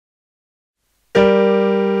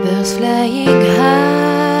Birds flying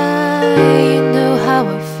high, you know how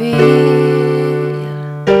I feel.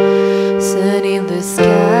 Sun in the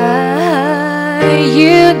sky,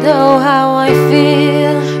 you know how I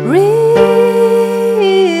feel. Breeze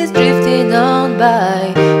drifting on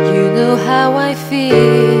by, you know how I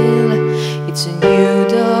feel. It's a new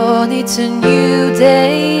dawn, it's a new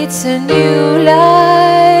day, it's a new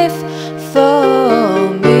life for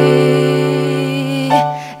me,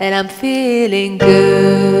 and I'm feeling good.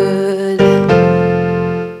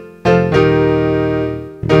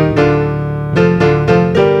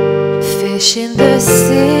 Fish in the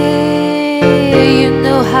sea, you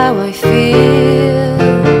know how I feel.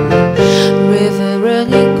 River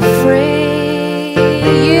running free,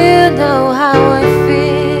 you know how I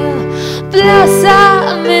feel.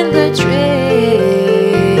 Blossom in the tree,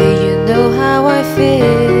 you know how I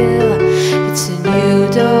feel. It's a new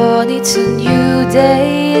dawn, it's a new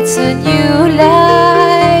day, it's a new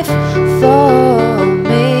life for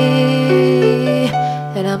me,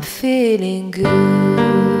 and I'm feeling good.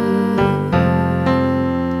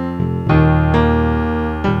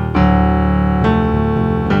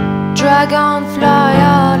 Dragonfly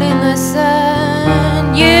all in the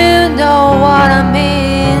sun, you know what I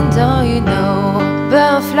mean, don't you know?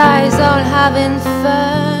 Butterflies all having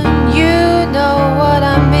fun, you know what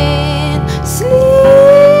I mean. Sleepy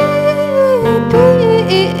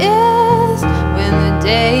is when the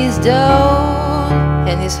day is done,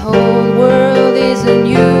 and this whole world is a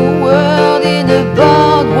new world in a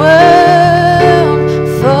bold world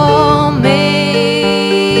for me.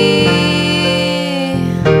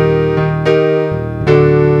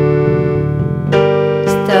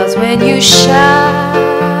 Stars when you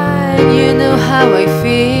shine, you know how I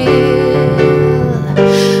feel.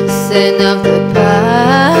 Scent of the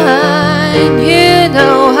pine, you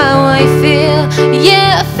know how I feel.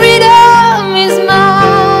 Yeah, freedom is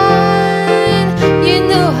mine, you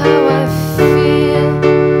know how I feel.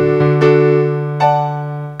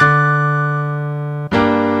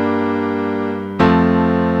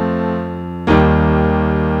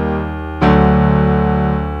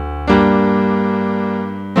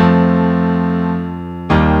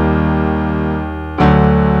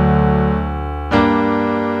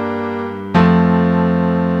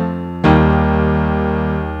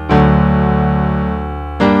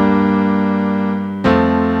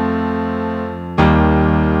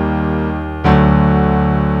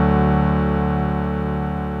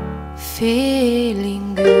 Feeling